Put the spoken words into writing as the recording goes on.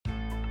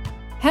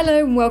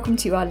Hello and welcome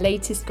to our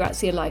latest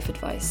Grazia Life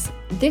Advice.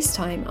 This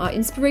time, our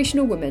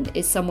inspirational woman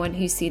is someone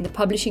who's seen the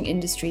publishing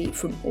industry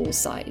from all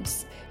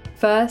sides.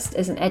 First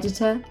as an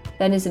editor,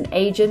 then as an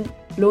agent,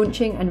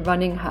 launching and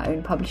running her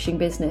own publishing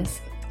business,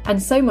 and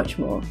so much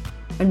more.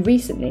 And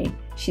recently,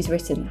 she's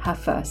written her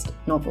first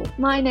novel.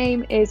 My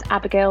name is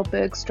Abigail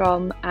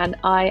Bergstrom, and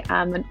I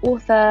am an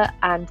author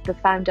and the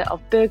founder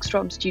of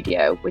Bergstrom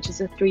Studio, which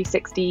is a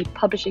 360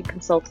 publishing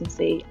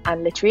consultancy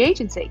and literary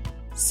agency.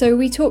 So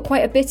we talk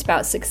quite a bit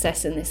about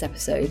success in this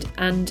episode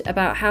and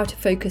about how to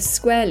focus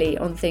squarely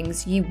on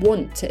things you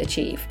want to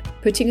achieve,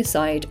 putting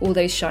aside all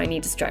those shiny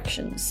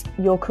distractions.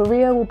 Your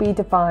career will be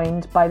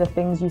defined by the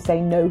things you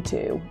say no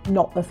to,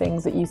 not the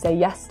things that you say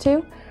yes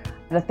to.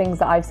 The things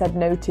that I've said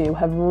no to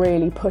have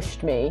really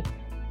pushed me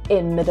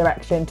in the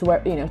direction to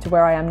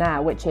where I am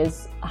now, which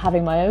is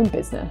having my own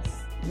business.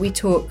 We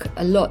talk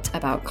a lot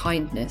about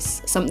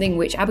kindness, something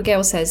which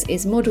Abigail says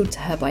is modelled to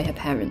her by her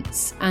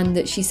parents, and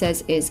that she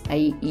says is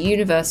a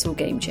universal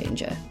game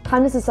changer.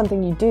 Kindness is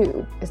something you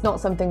do. It's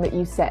not something that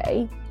you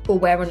say. Or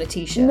wear on a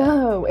t-shirt.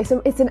 No, it's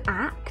an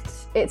act.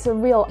 It's a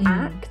real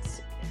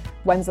act.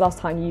 When's the last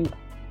time you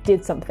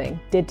did something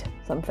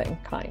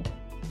kind?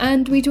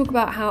 And we talk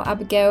about how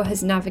Abigail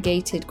has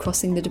navigated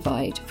crossing the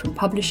divide from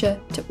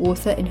publisher to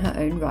author in her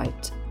own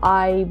right.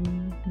 I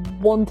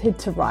wanted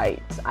to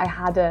write. I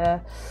had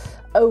a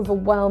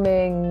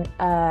overwhelming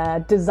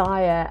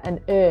desire and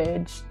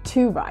urge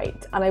to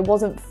write, and I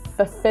wasn't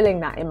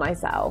fulfilling that in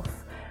myself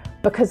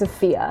because of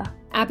fear.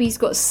 Abby's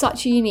got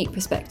such a unique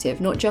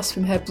perspective, not just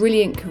from her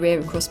brilliant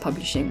career across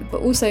publishing, but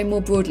also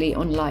more broadly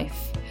on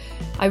life.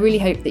 I really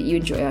hope that you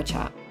enjoy our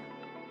chat.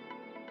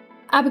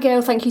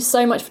 Abigail, thank you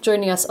so much for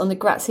joining us on the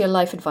Grazia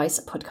Life Advice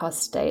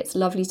podcast today. It's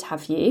lovely to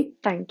have you.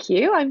 Thank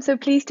you. I'm so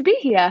pleased to be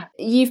here.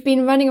 You've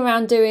been running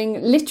around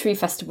doing literary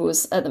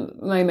festivals at the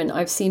moment.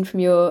 I've seen from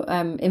your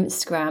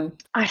Instagram.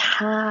 I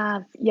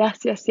have.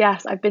 Yes.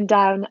 I've been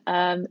down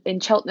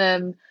in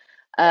Cheltenham.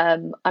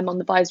 I'm on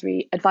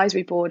the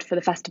advisory board for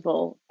the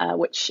festival,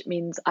 which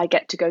means I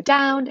get to go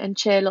down and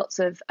chair lots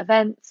of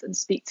events and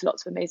speak to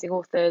lots of amazing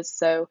authors.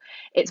 So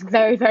it's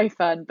very, very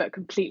fun, but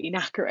completely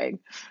knackering.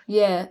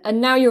 Yeah.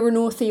 And now you're an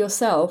author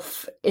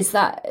yourself. Is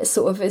that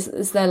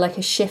is there like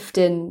a shift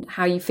in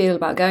how you feel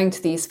about going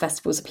to these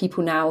festivals? Are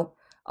people now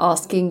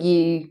asking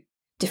you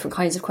different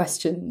kinds of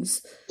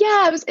questions?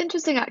 Yeah, it was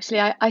interesting actually.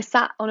 I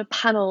sat on a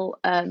panel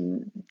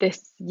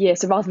this year,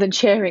 so rather than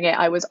chairing it,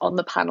 I was on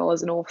the panel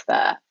as an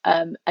author,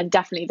 and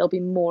definitely there'll be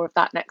more of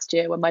that next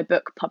year when my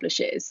book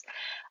publishes.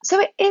 So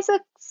it is a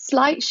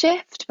slight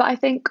shift, but I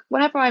think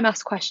whenever I'm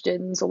asked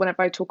questions or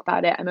whenever I talk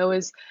about it, I'm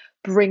always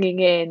bringing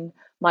in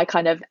my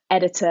kind of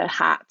editor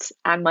hat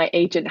and my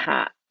agent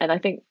hat. And I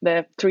think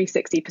the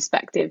 360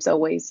 perspective is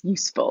always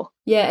useful.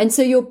 Yeah, and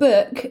so your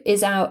book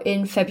is out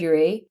in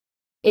February.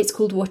 It's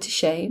called What a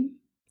Shame.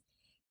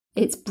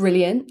 It's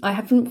brilliant. I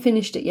haven't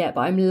finished it yet,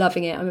 but I'm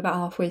loving it. I'm about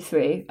halfway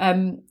through.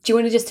 Do you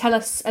want to just tell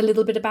us a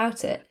little bit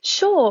about it?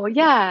 Sure,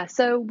 yeah.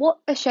 So What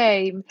a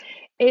Shame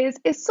is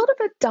sort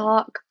of a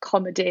dark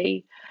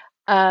comedy.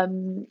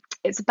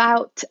 It's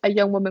about a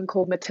young woman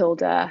called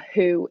Matilda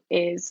who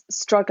is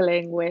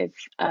struggling with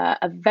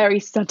a very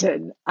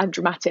sudden and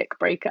dramatic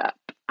breakup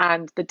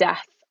and the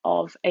death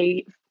of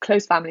a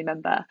close family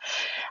member.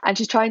 And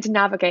she's trying to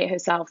navigate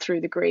herself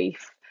through the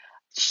grief.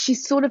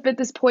 She's sort of at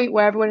this point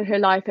where everyone in her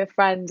life, her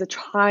friends, are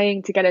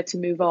trying to get her to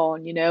move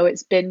on. You know,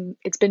 it's been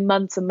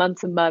months and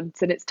months and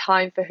months, and it's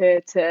time for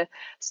her to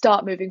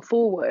start moving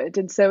forward.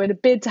 And so in a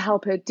bid to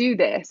help her do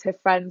this, her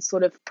friends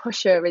sort of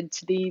push her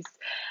into these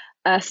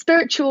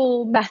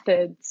spiritual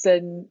methods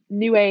and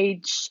new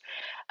age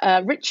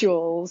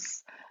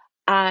rituals.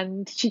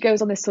 And she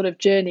goes on this sort of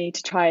journey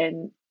to try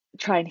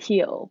and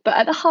heal. But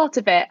at the heart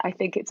of it, I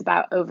think it's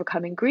about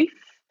overcoming grief.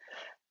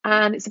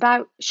 And it's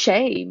about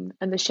shame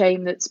and the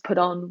shame that's put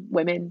on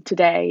women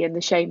today and the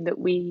shame that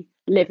we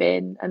live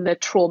in and the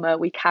trauma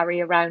we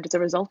carry around as a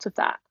result of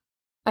that.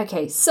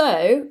 Okay,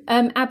 so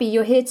Abby,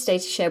 you're here today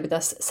to share with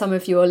us some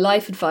of your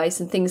life advice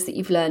and things that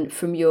you've learned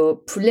from your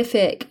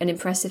prolific and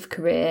impressive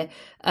career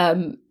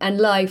and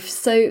life.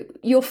 So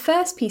your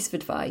first piece of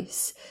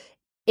advice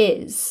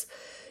is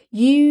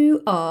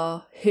you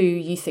are who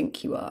you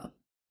think you are.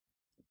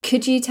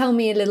 Could you tell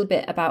me a little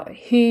bit about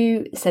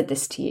who said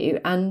this to you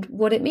and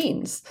what it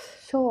means?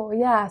 Sure,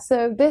 yeah.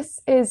 So this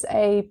is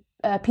a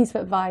piece of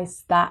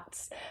advice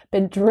that's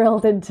been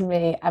drilled into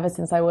me ever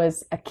since I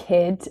was a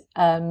kid.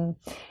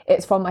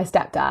 It's from my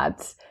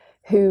stepdad,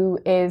 who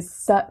is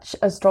such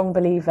a strong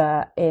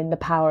believer in the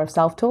power of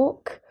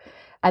self-talk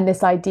and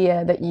this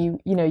idea that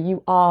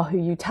you are who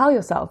you tell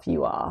yourself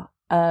you are.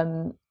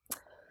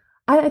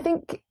 I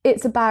think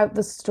it's about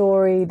the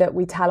story that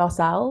we tell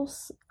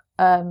ourselves.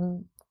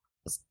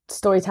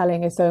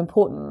 Storytelling is so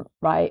important,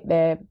 right?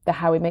 They're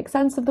how we make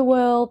sense of the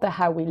world, they're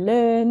how we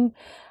learn.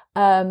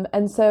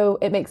 And so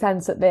it makes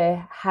sense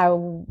that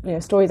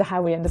stories are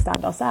how we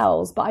understand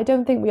ourselves. But I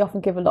don't think we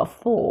often give a lot of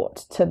thought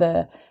to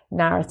the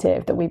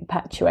narrative that we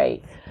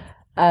perpetuate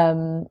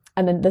and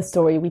then the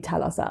story we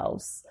tell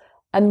ourselves.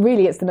 And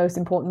really, it's the most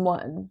important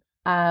one.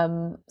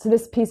 So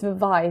this piece of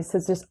advice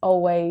has just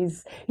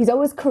always, he's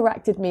always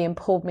corrected me and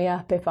pulled me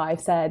up if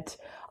I've said,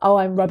 oh,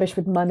 I'm rubbish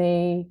with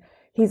money.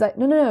 He's like,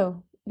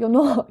 no, you're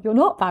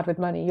not bad with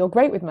money. You're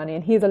great with money.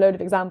 And here's a load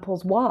of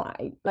examples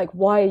why. Like,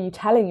 why are you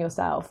telling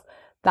yourself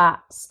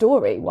that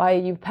story? Why are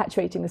you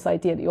perpetuating this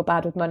idea that you're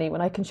bad with money when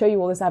I can show you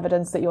all this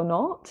evidence that you're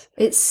not?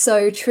 It's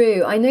so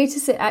true. I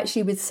notice it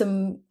actually with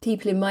some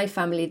people in my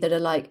family that are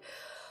like,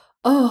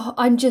 oh,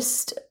 I'm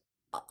just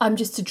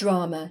a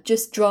drama.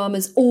 Just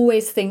dramas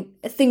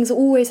things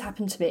always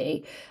happen to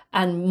me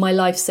and my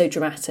life's so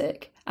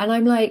dramatic. And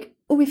I'm like,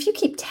 oh, if you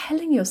keep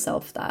telling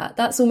yourself that,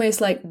 that's almost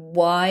like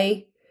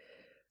why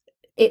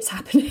it's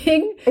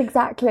happening.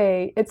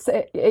 Exactly. It's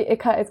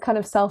kind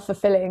of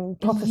self-fulfilling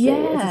prophecy.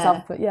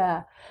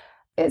 Yeah.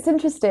 It's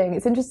interesting.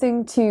 It's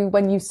interesting too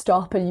when you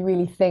stop and you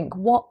really think,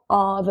 what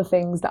are the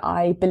things that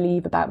I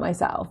believe about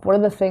myself? What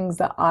are the things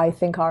that I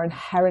think are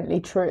inherently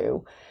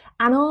true?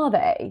 And are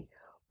they?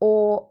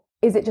 Or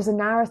is it just a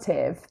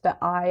narrative that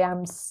I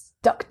am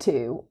stuck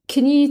to?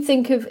 Can you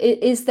think of,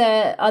 is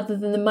there, other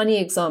than the money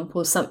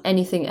example,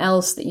 anything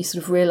else that you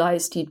sort of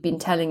realised you'd been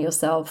telling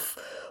yourself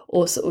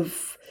or sort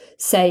of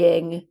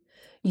saying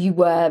you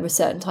were a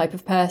certain type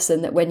of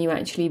person that when you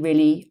actually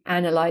really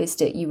analysed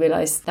it, you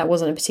realised that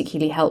wasn't a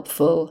particularly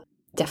helpful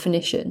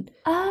definition?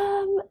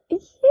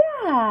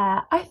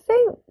 Yeah, I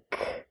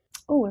think...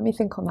 Oh, let me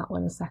think on that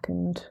one a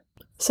second.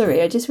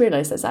 Sorry, I just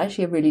realised that's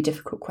actually a really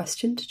difficult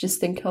question to just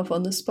think of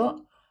on the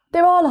spot.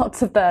 There are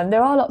lots of them.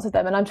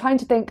 And I'm trying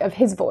to think of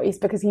his voice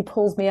because he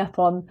pulls me up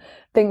on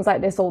things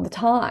like this all the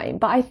time.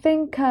 But I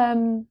think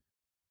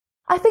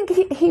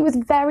he was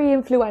very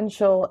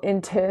influential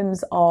in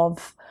terms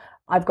of,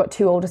 I've got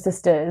 2 older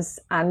sisters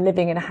and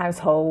living in a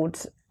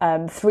household,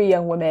 3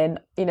 young women.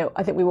 You know,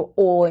 I think we were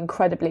all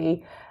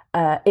incredibly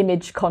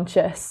image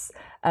conscious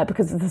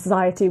because of the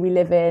society we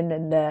live in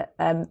and the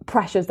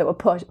pressures that were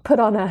put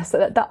on us,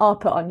 that are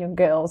put on young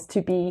girls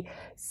to be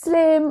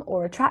slim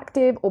or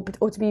attractive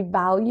or to be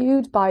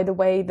valued by the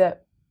way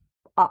that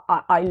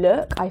I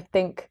look. I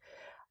think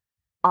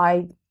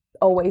I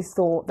always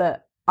thought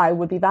that I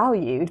would be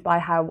valued by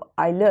how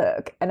I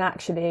look, and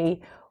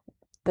actually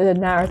the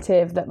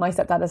narrative that my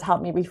stepdad has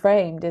helped me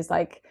reframed is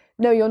like,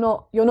 no, you're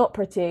not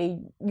pretty,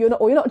 you're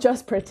not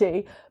just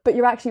pretty, but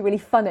you're actually really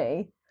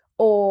funny,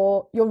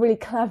 or you're really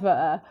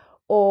clever.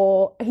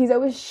 Or he's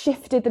always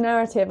shifted the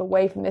narrative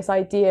away from this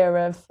idea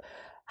of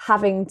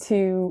having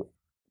to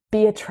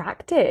be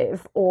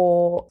attractive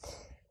or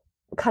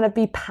kind of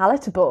be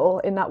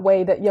palatable in that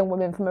way that young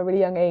women from a really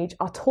young age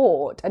are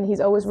taught. And he's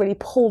always really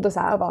pulled us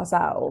out of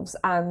ourselves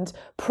and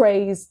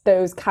praised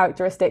those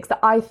characteristics that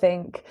I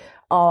think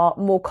are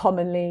more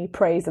commonly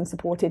praised and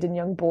supported in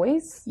young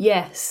boys.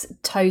 Yes,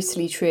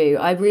 totally true.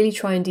 I really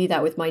try and do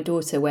that with my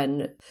daughter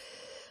when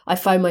I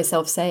find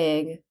myself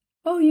saying,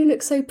 oh, you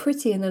look so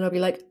pretty. And then I'll be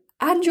like,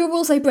 and you're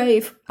also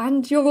brave,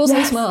 and you're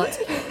also smart,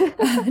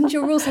 and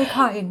you're also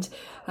kind.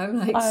 I'm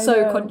like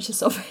so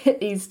conscious of it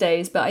these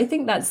days, but I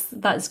think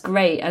that's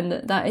great,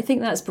 and I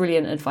think that's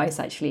brilliant advice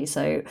actually.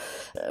 So,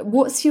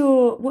 what's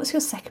your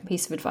second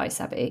piece of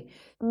advice, Abby?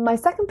 My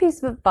second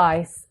piece of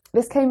advice,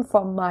 this came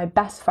from my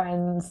best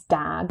friend's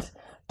dad,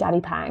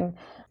 Daddy Pang.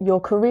 Your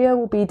career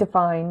will be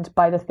defined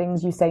by the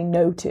things you say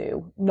no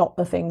to, not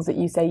the things that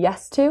you say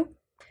yes to,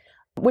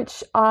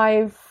 which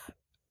I've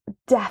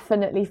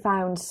definitely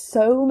found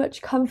so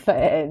much comfort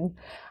in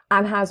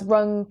and has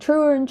rung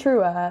truer and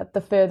truer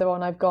the further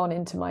on I've gone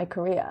into my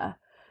career.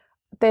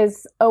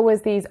 There's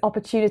always these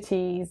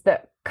opportunities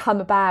that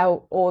come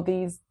about or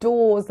these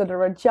doors that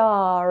are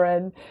ajar,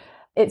 and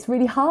it's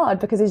really hard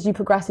because as you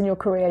progress in your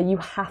career you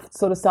have to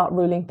sort of start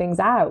ruling things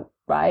out,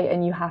 right?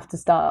 And you have to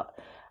start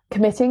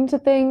committing to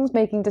things,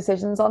 making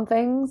decisions on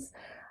things.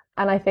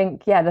 And I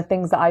think, the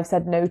things that I've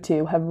said no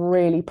to have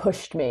really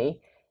pushed me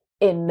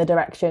in the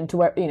direction to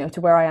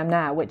where I am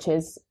now, which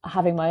is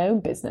having my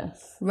own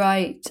business.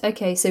 Right.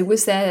 Okay. So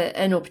was there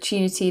an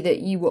opportunity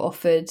that you were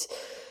offered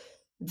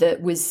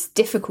that was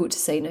difficult to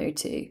say no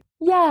to?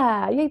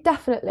 Yeah,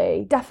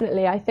 definitely.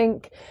 I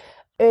think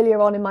earlier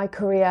on in my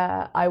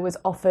career, I was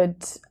offered,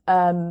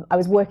 I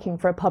was working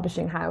for a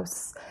publishing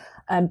house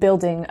and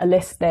building a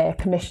list there,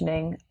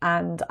 commissioning,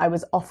 and I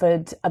was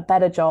offered a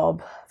better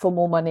job for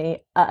more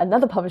money at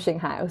another publishing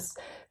house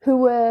who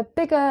were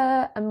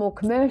bigger and more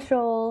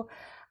commercial.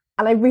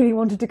 And I really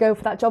wanted to go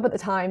for that job at the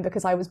time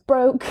because I was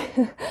broke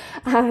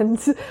and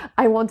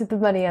I wanted the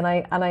money, and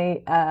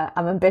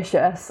I'm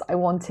ambitious. I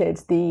wanted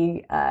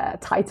the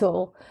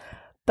title,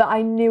 but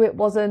I knew it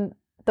wasn't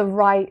the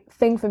right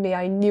thing for me.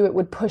 I knew it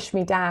would push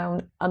me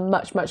down a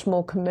much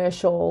more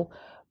commercial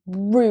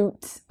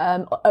route,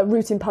 a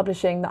route in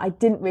publishing that I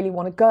didn't really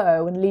want to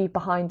go and leave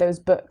behind those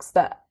books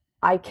that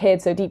I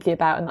cared so deeply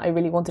about and that I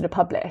really wanted to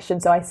publish.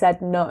 And so I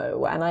said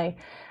no, and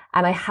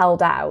I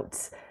held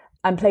out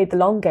and played the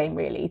long game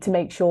really to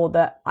make sure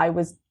that I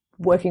was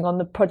working on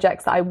the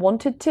projects that I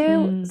wanted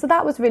to. So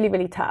that was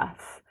really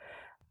tough.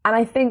 And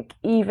I think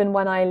even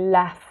when I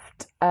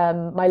left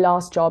my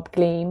last job,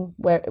 Gleam,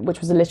 which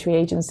was a literary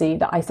agency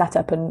that I set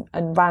up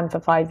and ran for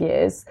 5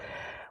 years,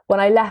 when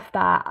I left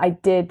that, I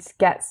did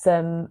get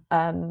some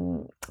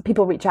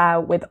people reach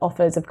out with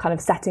offers of kind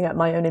of setting up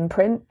my own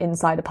imprint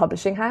inside a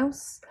publishing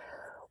house,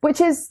 which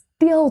is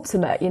the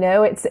ultimate,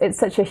 it's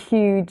such a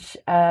huge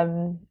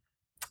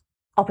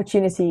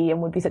opportunity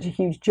and would be such a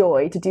huge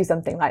joy to do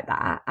something like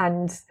that.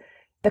 And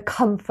the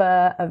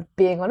comfort of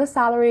being on a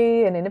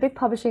salary and in a big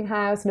publishing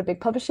house and a big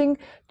publishing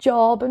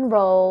job and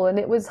role. And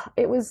it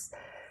was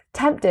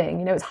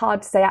tempting, it's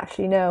hard to say,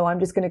 actually, no, I'm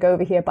just going to go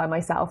over here by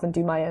myself and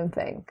do my own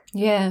thing.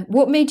 Yeah.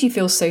 What made you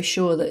feel so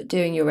sure that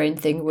doing your own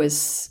thing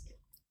was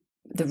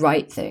the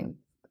right thing?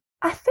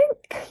 I think,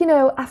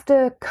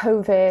 after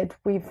COVID,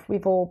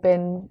 we've all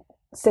been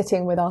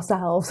sitting with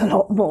ourselves a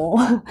lot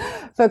more,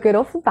 for good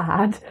or for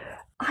bad.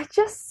 I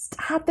just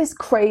had this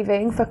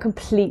craving for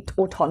complete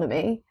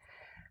autonomy,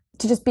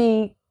 to just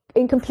be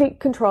in complete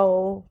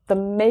control, the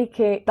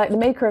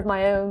maker of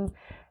my own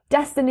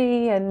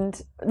destiny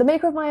and the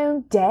maker of my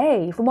own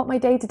day, from what my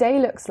day-to-day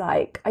looks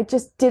like. I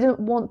just didn't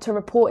want to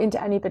report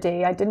into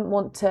anybody. I didn't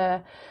want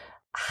to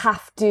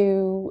have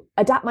to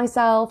adapt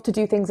myself to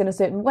do things in a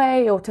certain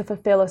way or to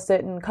fulfill a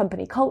certain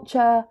company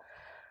culture.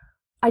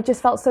 I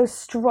just felt so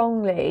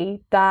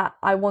strongly that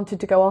I wanted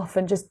to go off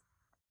and just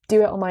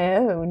do it on my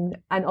own,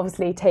 and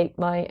obviously take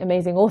my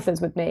amazing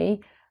authors with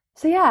me.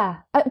 So yeah,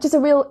 just a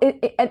real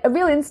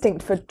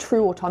instinct for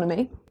true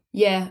autonomy.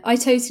 Yeah, I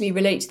totally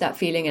relate to that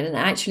feeling. And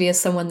actually, as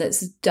someone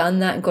that's done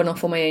that and gone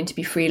off on my own to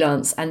be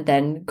freelance and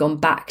then gone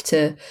back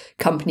to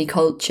company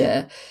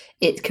culture,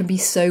 it can be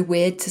so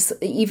weird to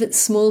even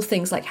small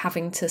things like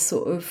having to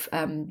sort of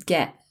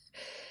get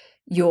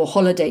your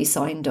holiday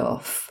signed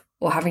off,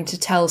 or having to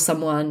tell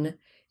someone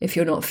if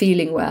you're not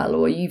feeling well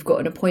or you've got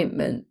an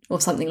appointment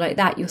or something like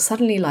that. You're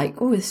suddenly like,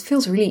 oh, this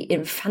feels really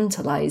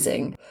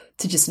infantilizing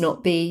to just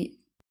not be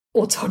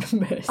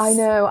autonomous. I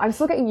know, I'm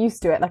still getting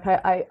used to it. Like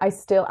I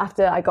still,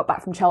 after I got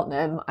back from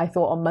Cheltenham, I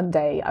thought on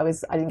Monday I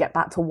didn't get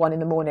back till 1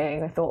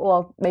 a.m. I thought,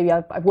 well, maybe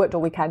I've worked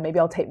all weekend, maybe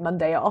I'll take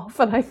Monday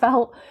off. And I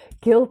felt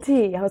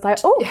guilty. I was like,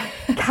 oh,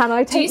 can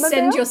I take Monday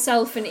off? Do you send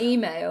yourself an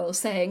email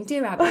saying,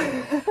 dear Abby,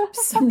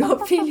 I'm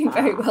not feeling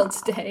very well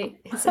today,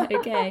 is that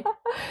okay?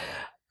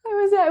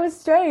 It was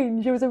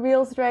strange. It was a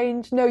real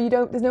strange, no, you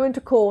don't, there's no one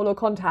to call or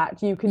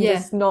contact. You can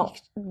just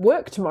not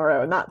work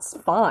tomorrow, and that's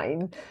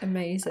fine.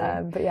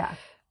 Amazing. But yeah.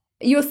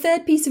 Your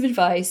third piece of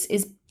advice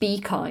is be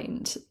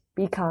kind.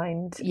 Be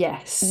kind.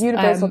 Yes.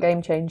 Universal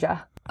game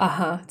changer.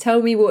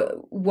 Tell me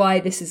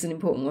why this is an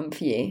important one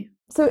for you.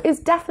 So it's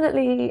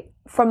definitely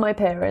from my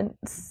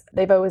parents.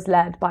 They've always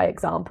led by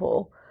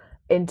example,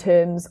 in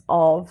terms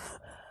of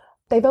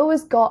they've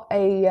always got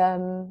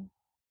a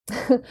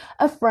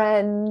a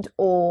friend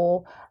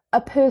or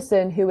a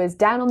person who is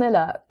down on their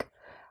luck,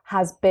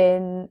 has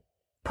been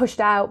pushed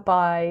out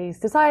by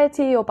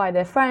society or by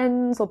their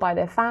friends or by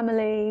their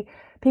family.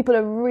 People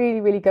are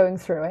really, really going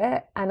through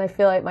it. And I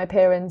feel like my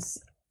parents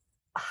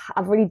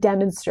have really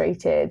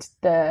demonstrated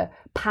the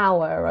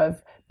power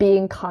of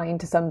being kind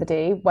to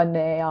somebody when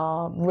they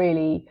are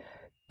really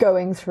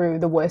going through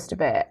the worst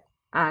of it,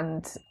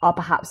 and are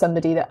perhaps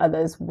somebody that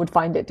others would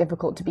find it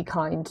difficult to be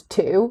kind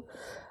to.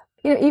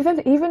 Even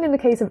in the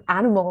case of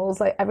animals,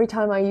 like every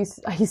time I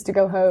used to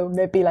go home,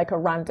 there'd be like a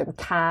random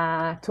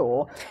cat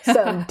or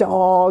some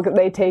dog that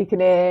they'd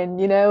taken in.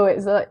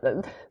 It's like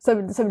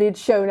somebody had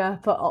shown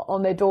up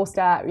on their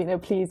doorstep.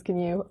 Please, can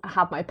you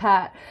have my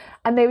pet?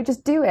 And they would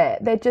just do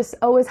it. They're just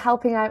always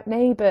helping out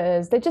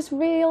neighbours. They're just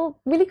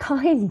really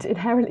kind,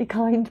 inherently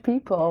kind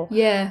people.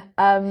 Yeah.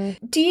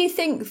 Do you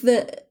think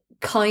that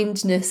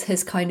kindness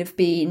has kind of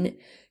been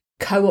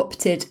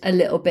co-opted a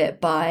little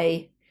bit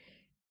by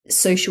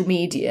social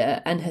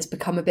media and has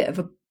become a bit of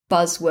a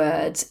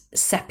buzzword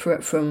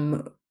separate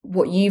from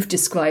what you've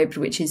described,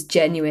 which is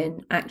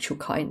genuine, actual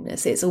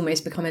kindness? It's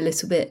almost become a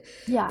little bit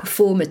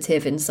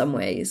performative in some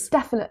ways.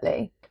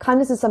 Definitely.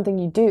 Kindness is something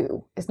you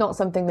do. It's not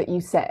something that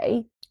you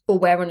say. Or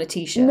wear on a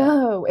t-shirt.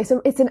 No, it's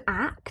an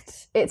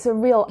act. It's a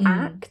real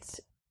act.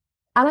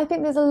 And I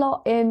think there's a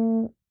lot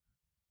in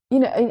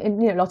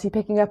Lottie,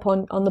 picking up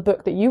on the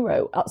book that you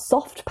wrote,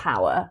 soft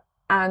power,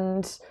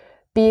 and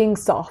being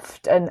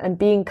soft and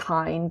being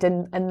kind,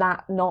 and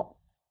that not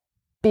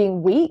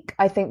being weak.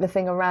 I think the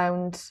thing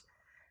around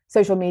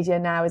social media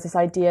now is this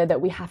idea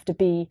that we have to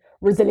be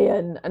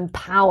resilient and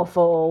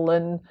powerful,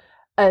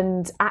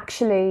 and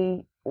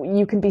actually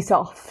you can be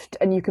soft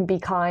and you can be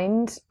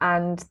kind,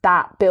 and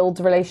that builds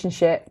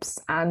relationships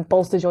and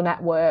bolsters your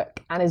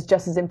network and is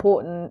just as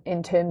important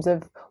in terms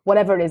of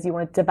whatever it is you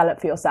want to develop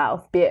for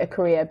yourself, be it a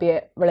career, be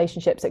it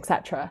relationships,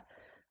 etc.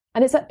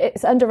 And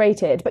it's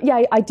underrated. But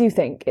yeah, I do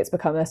think it's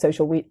become a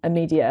social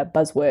media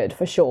buzzword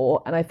for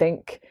sure. And I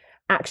think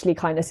actually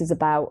kindness is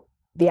about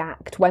the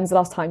act. When's the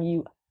last time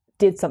you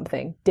did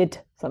something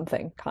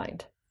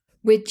kind?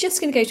 We're just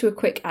going to go to a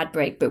quick ad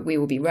break, but we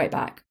will be right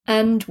back.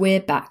 And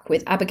we're back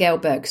with Abigail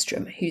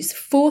Bergstrom, whose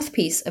fourth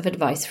piece of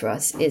advice for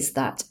us is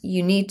that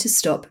you need to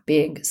stop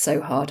being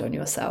so hard on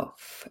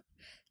yourself.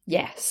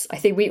 Yes, I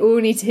think we all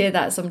need to hear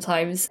that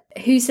sometimes.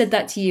 Who said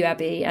that to you,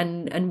 Abby,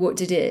 and what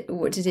did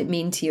it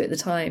mean to you at the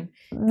time?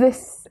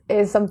 This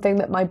is something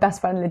that my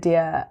best friend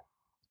Lydia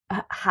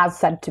has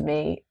said to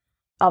me,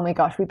 oh my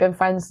gosh, we've been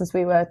friends since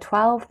we were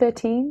 12,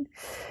 13.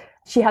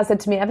 She has said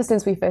to me ever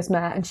since we first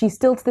met, and she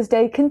still to this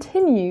day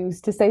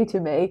continues to say to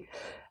me,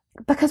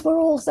 because we're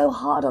all so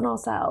hard on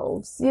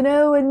ourselves, you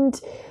know,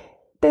 and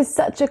there's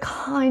such a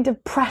kind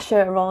of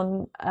pressure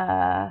on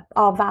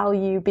our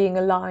value being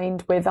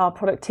aligned with our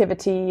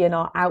productivity and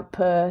our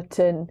output,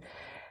 and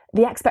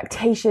the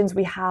expectations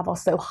we have are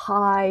so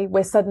high.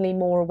 We're suddenly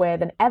more aware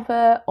than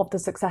ever of the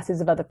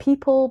successes of other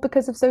people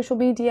because of social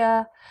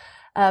media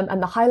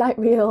and the highlight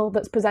reel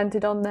that's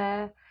presented on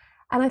there.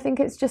 And I think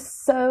it's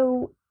just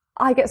so,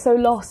 I get so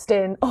lost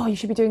in, oh, you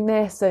should be doing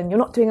this and you're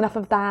not doing enough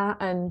of that.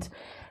 And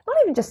not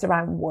even just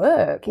around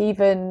work,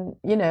 even,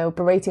 you know,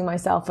 berating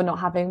myself for not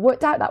having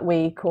worked out that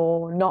week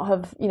or not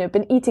have, you know,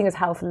 been eating as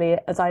healthily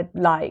as I'd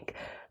like,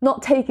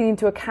 not taking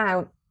into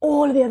account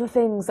all of the other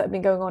things that have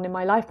been going on in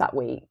my life that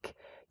week.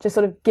 Just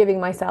sort of giving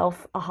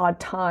myself a hard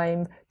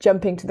time,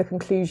 jumping to the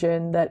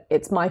conclusion that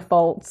it's my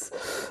fault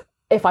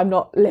if I'm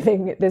not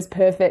living at this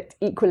perfect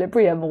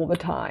equilibrium all the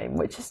time,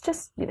 which is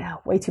just, you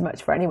know, way too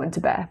much for anyone to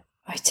bear.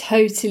 I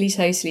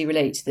totally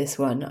relate to this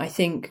one. I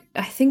think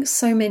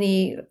so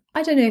many,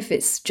 I don't know if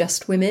it's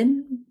just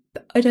women,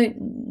 but I don't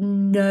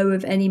know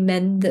of any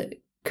men that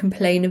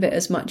complain of it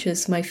as much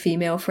as my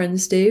female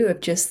friends do, of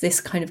just this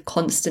kind of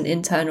constant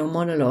internal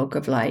monologue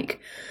of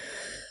like,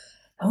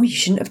 oh, you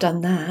shouldn't have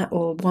done that,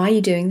 or why are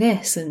you doing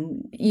this?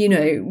 And, you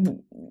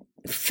know,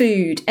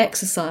 food,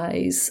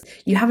 exercise,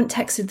 you haven't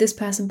texted this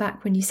person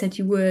back when you said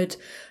you would,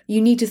 you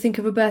need to think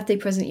of a birthday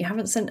present, you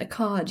haven't sent a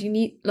card, you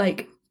need,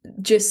 like,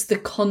 just the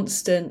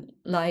constant,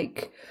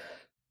 like,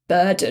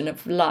 burden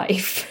of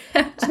life.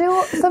 Do you know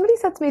what? Somebody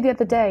said to me the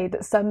other day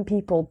that some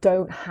people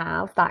don't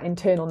have that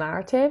internal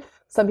narrative.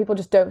 Some people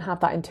just don't have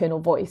that internal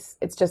voice.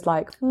 It's just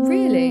like,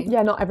 really?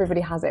 Yeah, not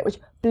everybody has it, which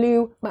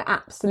blew my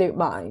absolute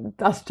mind.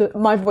 That's just,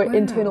 my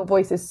internal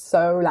voice is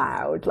so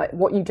loud, like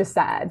what you just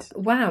said.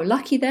 Wow,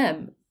 lucky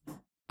them.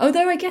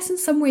 Although I guess in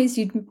some ways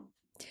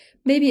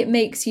maybe it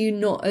makes you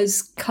not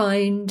as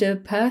kind a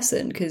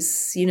person,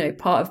 because, you know,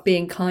 part of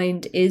being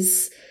kind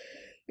is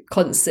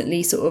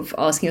constantly sort of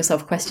asking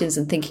yourself questions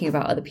and thinking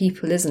about other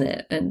people, isn't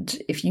it?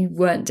 And if you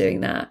weren't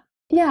doing that.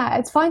 Yeah,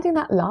 it's finding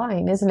that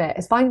line, isn't it?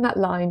 It's finding that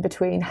line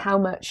between how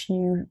much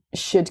you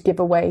should give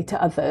away to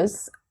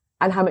others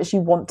and how much you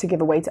want to give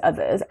away to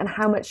others and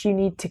how much you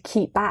need to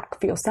keep back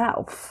for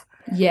yourself.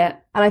 Yeah.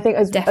 And I think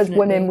as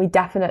women, we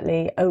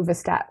definitely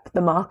overstep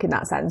the mark in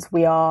that sense.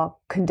 We are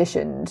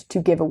conditioned to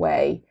give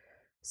away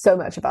so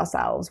much of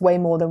ourselves, way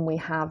more than we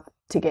have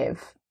to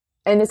give.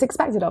 And it's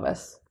expected of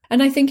us.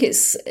 And I think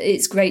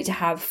it's great to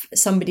have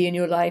somebody in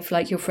your life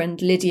like your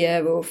friend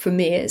Lydia, or for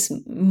me, it's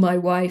my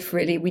wife,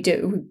 really. We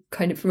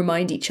kind of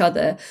remind each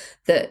other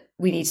that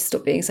we need to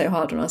stop being so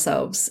hard on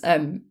ourselves,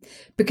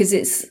 because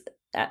it's,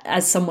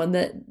 as someone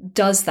that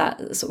does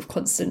that sort of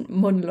constant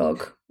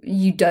monologue,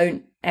 you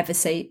don't ever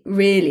say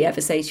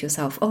to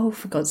yourself, oh,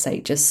 for God's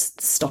sake,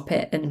 just stop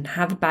it and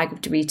have a bag of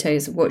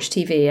Doritos, watch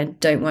TV, and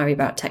don't worry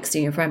about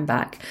texting your friend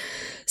back.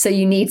 So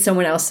you need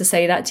someone else to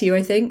say that to you,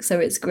 I think. So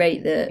it's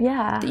great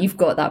that you've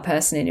got that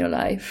person in your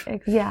life.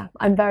 Yeah,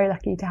 I'm very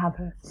lucky to have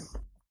her.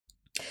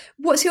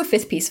 What's your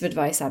fifth piece of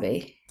advice,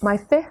 Abby? My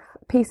fifth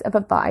piece of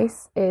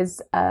advice is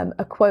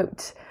a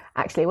quote.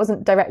 Actually, it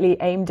wasn't directly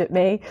aimed at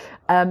me.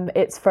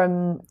 It's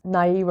from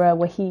Naira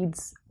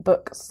Waheed's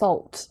book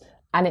Salt,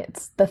 and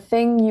it's the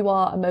thing you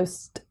are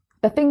most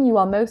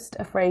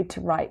afraid to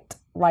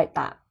write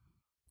that.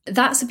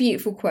 That's a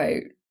beautiful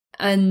quote,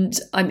 and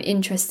I'm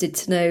interested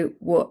to know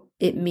what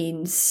it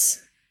means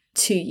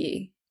to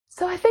you.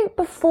 So I think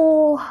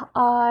before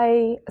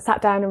I sat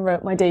down and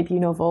wrote my debut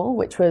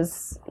novel,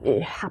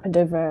 it happened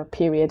over a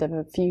period of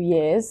a few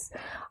years,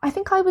 I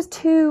think I was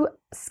too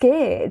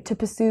scared to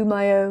pursue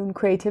my own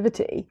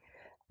creativity.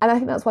 And I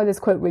think that's why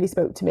this quote really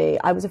spoke to me.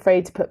 I was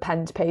afraid to put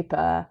pen to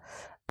paper.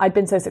 I'd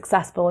been so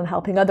successful in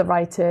helping other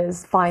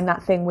writers find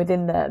that thing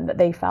within them that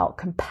they felt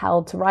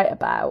compelled to write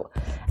about.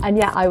 And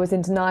yet I was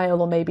in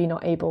denial, or maybe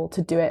not able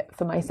to do it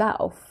for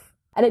myself.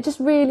 And it just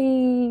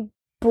really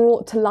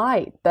brought to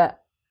light that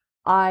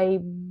I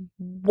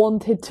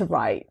wanted to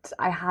write.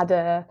 I had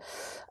a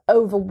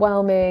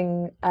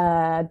overwhelming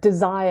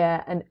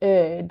desire and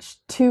urge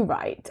to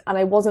write, and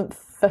I wasn't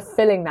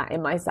fulfilling that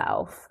in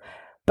myself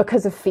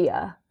because of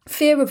fear.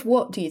 Fear of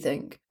what, do you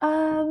think?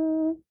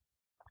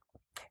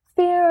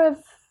 Fear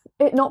of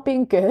it not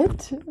being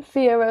good,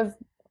 fear of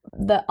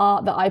the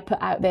art that I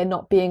put out there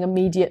not being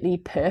immediately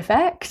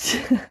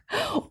perfect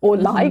or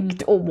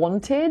liked or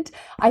wanted.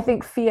 I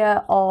think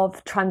fear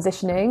of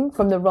transitioning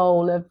from the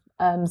role of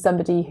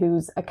somebody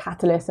who's a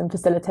catalyst and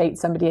facilitates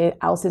somebody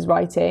else's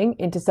writing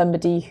into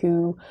somebody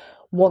who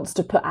wants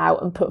to put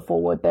out and put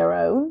forward their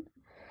own.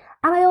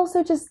 And I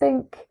also just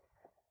think,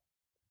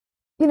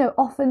 you know,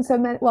 often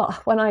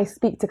when I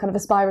speak to kind of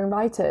aspiring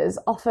writers,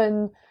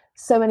 often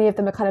so many of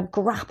them are kind of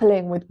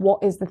grappling with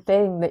what is the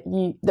thing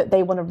that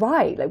they want to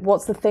write, like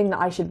what's the thing that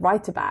I should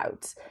write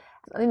about.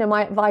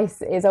 my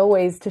advice is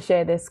always to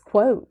share this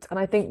quote. And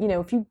I think,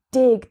 if you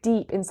dig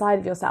deep inside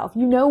of yourself,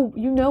 you know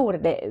what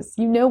it is.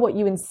 You know what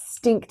you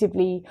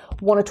instinctively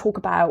want to talk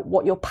about,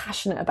 what you're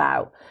passionate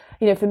about.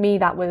 For me,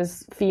 that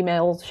was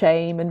female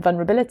shame and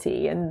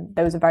vulnerability. And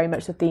those are very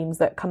much the themes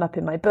that come up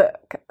in my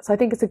book. So I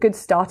think it's a good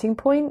starting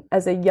point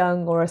as a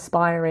young or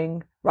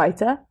aspiring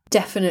writer.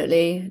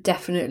 Definitely,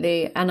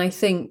 definitely. And I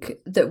think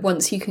that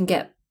once you can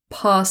get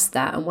past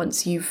that, and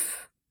once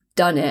you've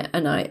done it,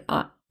 and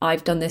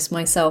I've done this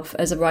myself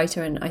as a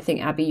writer, and I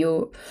think Abby,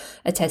 you'll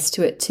attest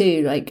to it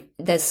too, like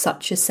there's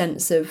such a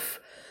sense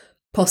of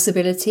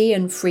possibility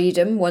and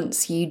freedom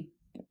once you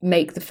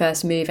make the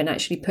first move and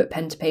actually put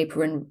pen to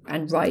paper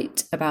and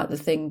write about the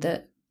thing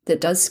that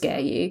does scare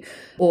you.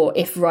 Or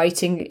if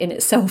writing in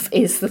itself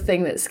is the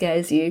thing that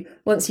scares you,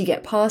 once you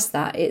get past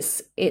that,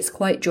 it's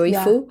quite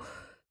joyful. Yeah,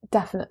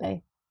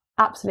 definitely.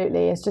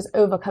 Absolutely. It's just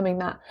overcoming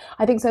that.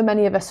 I think so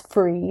many of us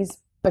freeze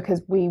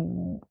because we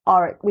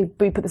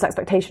put this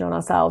expectation on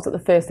ourselves that the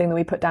first thing that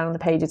we put down on the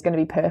page is going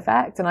to be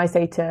perfect. And I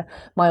say to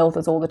my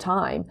authors all the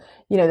time,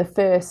 the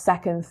first,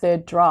 second,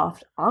 third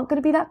draft aren't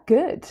going to be that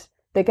good.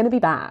 They're going to be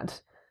bad.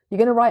 You're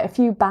going to write a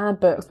few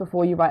bad books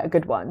before you write a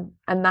good one.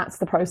 And that's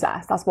the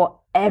process. That's what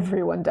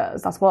everyone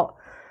does. That's what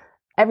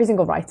every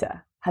single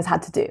writer has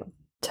had to do.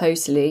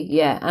 Totally,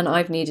 yeah. And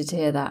I've needed to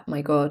hear that,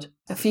 my God,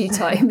 a few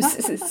times.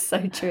 This is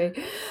so true.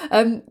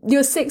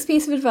 Your sixth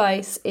piece of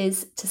advice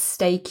is to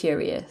stay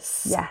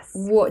curious. Yes.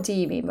 What do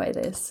you mean by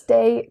this?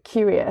 Stay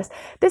curious.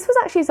 This was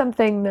actually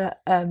something that,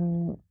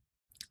 an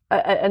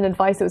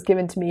advice that was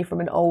given to me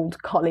from an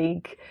old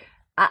colleague.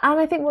 And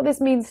I think what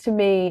this means to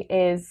me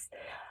is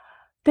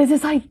there's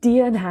this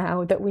idea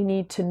now that we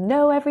need to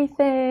know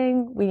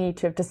everything. We need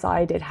to have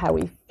decided how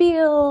we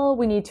feel.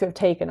 We need to have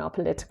taken our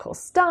political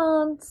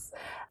stance.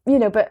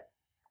 But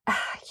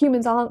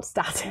humans aren't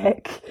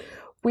static.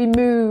 We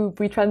move,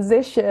 we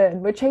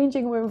transition, we're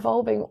changing, we're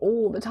evolving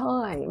all the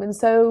time. And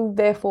so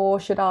therefore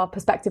should our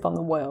perspective on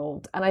the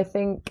world. And I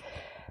think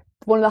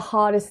one of the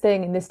hardest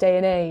things in this day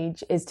and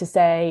age is to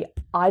say,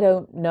 I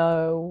don't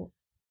know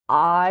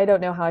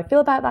how I feel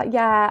about that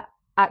yet.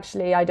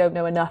 Actually, I don't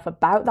know enough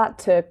about that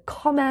to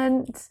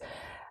comment.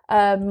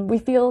 We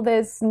feel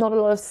there's not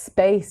a lot of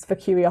space for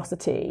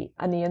curiosity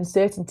and the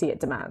uncertainty it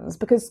demands,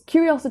 because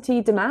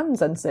curiosity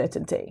demands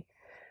uncertainty.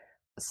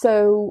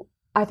 So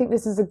I think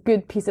this is a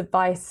good piece of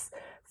advice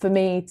for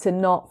me, to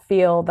not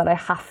feel that I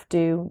have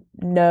to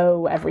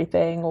know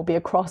everything or be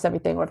across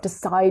everything or have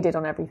decided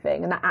on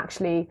everything. And that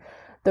actually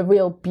the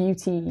real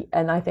beauty,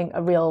 and I think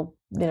a real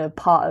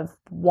part of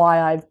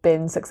why I've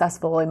been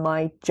successful in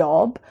my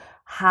job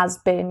has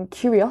been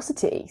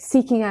curiosity,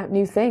 seeking out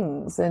new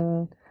things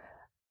and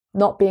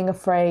not being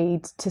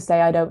afraid to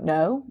say I don't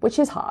know, which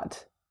is hard.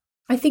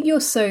 I think you're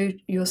so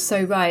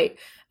right.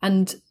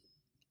 And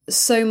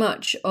so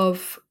much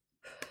of,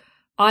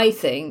 I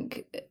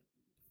think,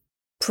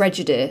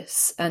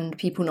 prejudice and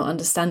people not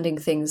understanding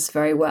things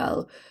very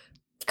well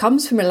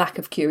comes from a lack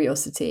of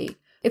curiosity.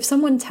 If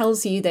someone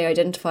tells you they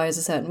identify as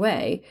a certain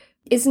way,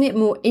 isn't it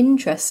more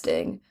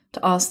interesting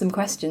to ask them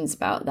questions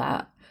about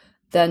that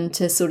than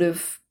to sort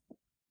of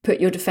put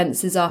your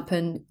defences up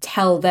and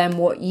tell them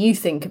what you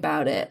think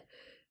about it?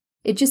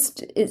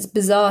 It's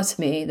bizarre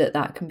to me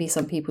that can be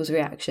some people's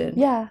reaction.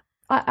 Yeah,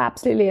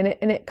 absolutely.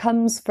 And it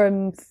comes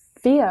from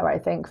fear, I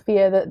think.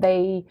 Fear that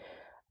they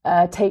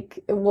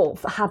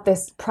have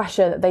this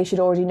pressure that they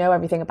should already know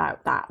everything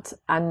about that.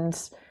 And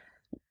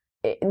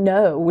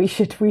no, we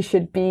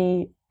should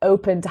be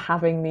open to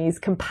having these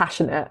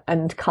compassionate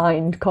and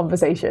kind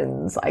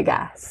conversations, I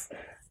guess.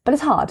 But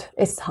it's hard.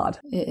 It's hard.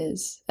 It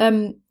is.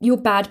 Your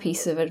bad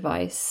piece of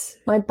advice.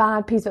 My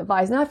bad piece of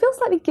advice. Now, I feel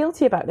slightly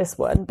guilty about this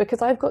one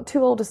because I've got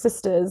two older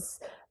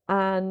sisters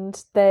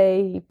and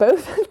they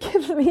both have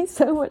given me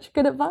so much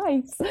good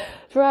advice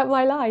throughout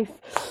my life.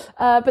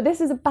 But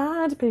this is a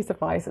bad piece of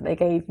advice that they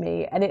gave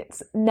me, and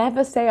it's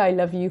never say I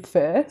love you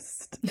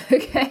first.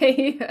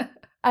 Okay.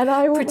 And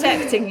I will...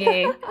 Protecting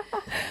you.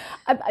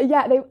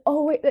 Yeah,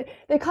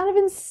 they kind of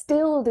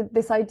instilled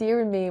this idea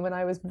in me when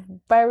I was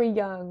very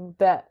young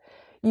that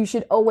you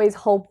should always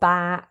hold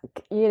back,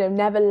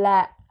 never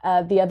let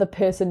the other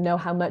person know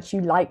how much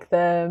you like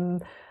them,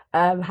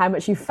 how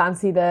much you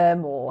fancy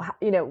them, or,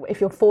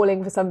 if you're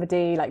falling for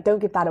somebody, like, don't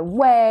give that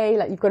away.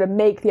 Like, you've got to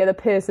make the other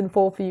person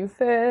fall for you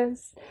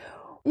first,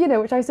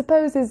 which I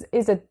suppose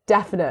is a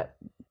definite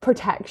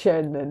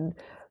protection.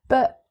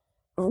 But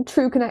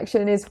true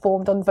connection is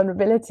formed on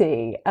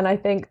vulnerability. And I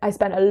think I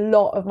spent a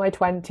lot of my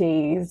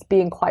 20s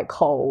being quite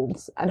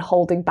cold and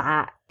holding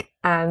back.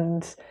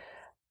 And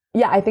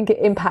yeah, I think it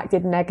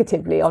impacted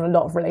negatively on a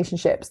lot of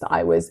relationships that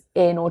I was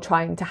in or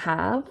trying to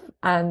have.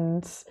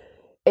 And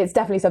it's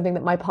definitely something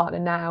that my partner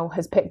now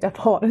has picked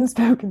up on and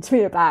spoken to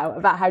me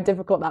about how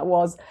difficult that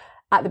was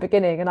at the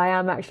beginning. And I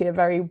am actually a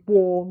very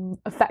warm,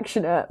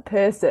 affectionate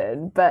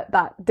person, but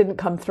that didn't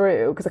come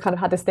through because I kind of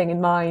had this thing in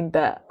mind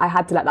that I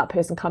had to let that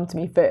person come to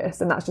me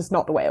first. And that's just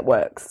not the way it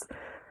works.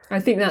 I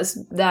think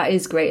that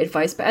is great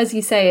advice. But as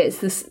you say,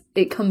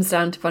 it comes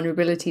down to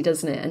vulnerability,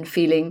 doesn't it? And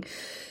feeling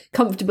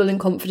comfortable and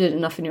confident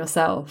enough in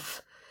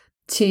yourself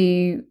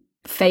to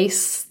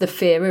face the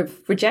fear of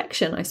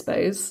rejection, I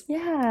suppose.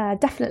 Yeah,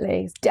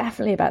 definitely. It's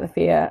definitely about the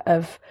fear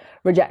of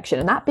rejection,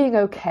 and that being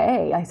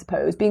okay, I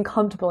suppose, being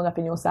comfortable enough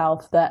in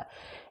yourself that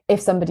if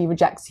somebody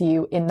rejects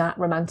you in that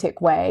romantic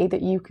way,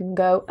 that you can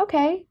go,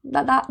 okay,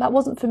 that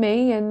wasn't for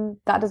me, and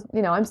that does,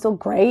 I'm still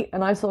great,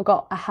 and I've still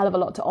got a hell of a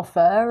lot to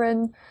offer,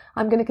 and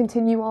I'm going to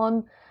continue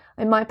on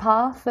in my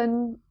path,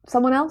 and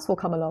someone else will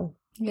come along.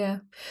 Yeah,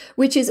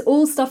 which is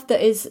all stuff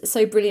that is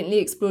so brilliantly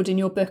explored in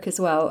your book as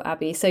well,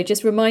 Abby. So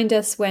just remind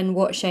us when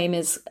What a Shame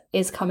is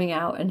coming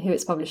out and who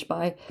it's published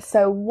by.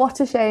 So What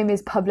a Shame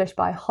is published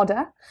by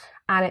Hodder,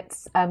 and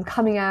it's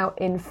coming out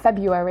in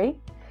February,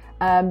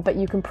 but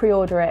you can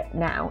pre-order it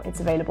now.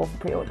 It's available for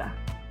pre-order.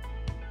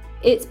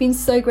 It's been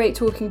so great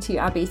talking to you,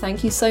 Abby.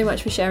 Thank you so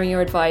much for sharing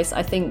your advice.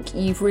 I think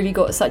you've really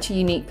got such a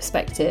unique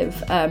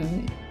perspective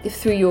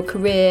through your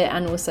career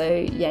and also,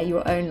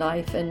 your own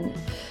life. And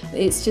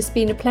it's just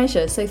been a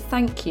pleasure. So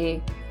thank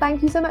you.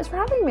 Thank you so much for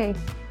having me.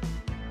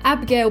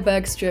 Abigail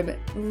Bergstrom,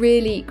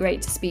 really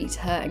great to speak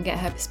to her and get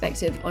her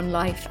perspective on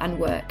life and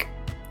work.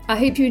 I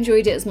hope you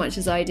enjoyed it as much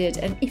as I did,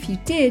 and if you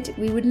did,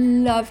 we would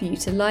love you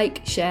to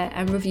like, share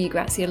and review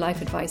Grazia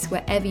Life Advice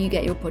wherever you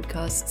get your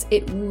podcasts.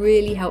 It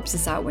really helps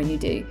us out when you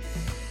do.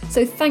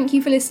 So thank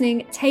you for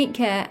listening, take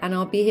care, and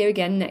I'll be here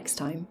again next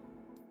time.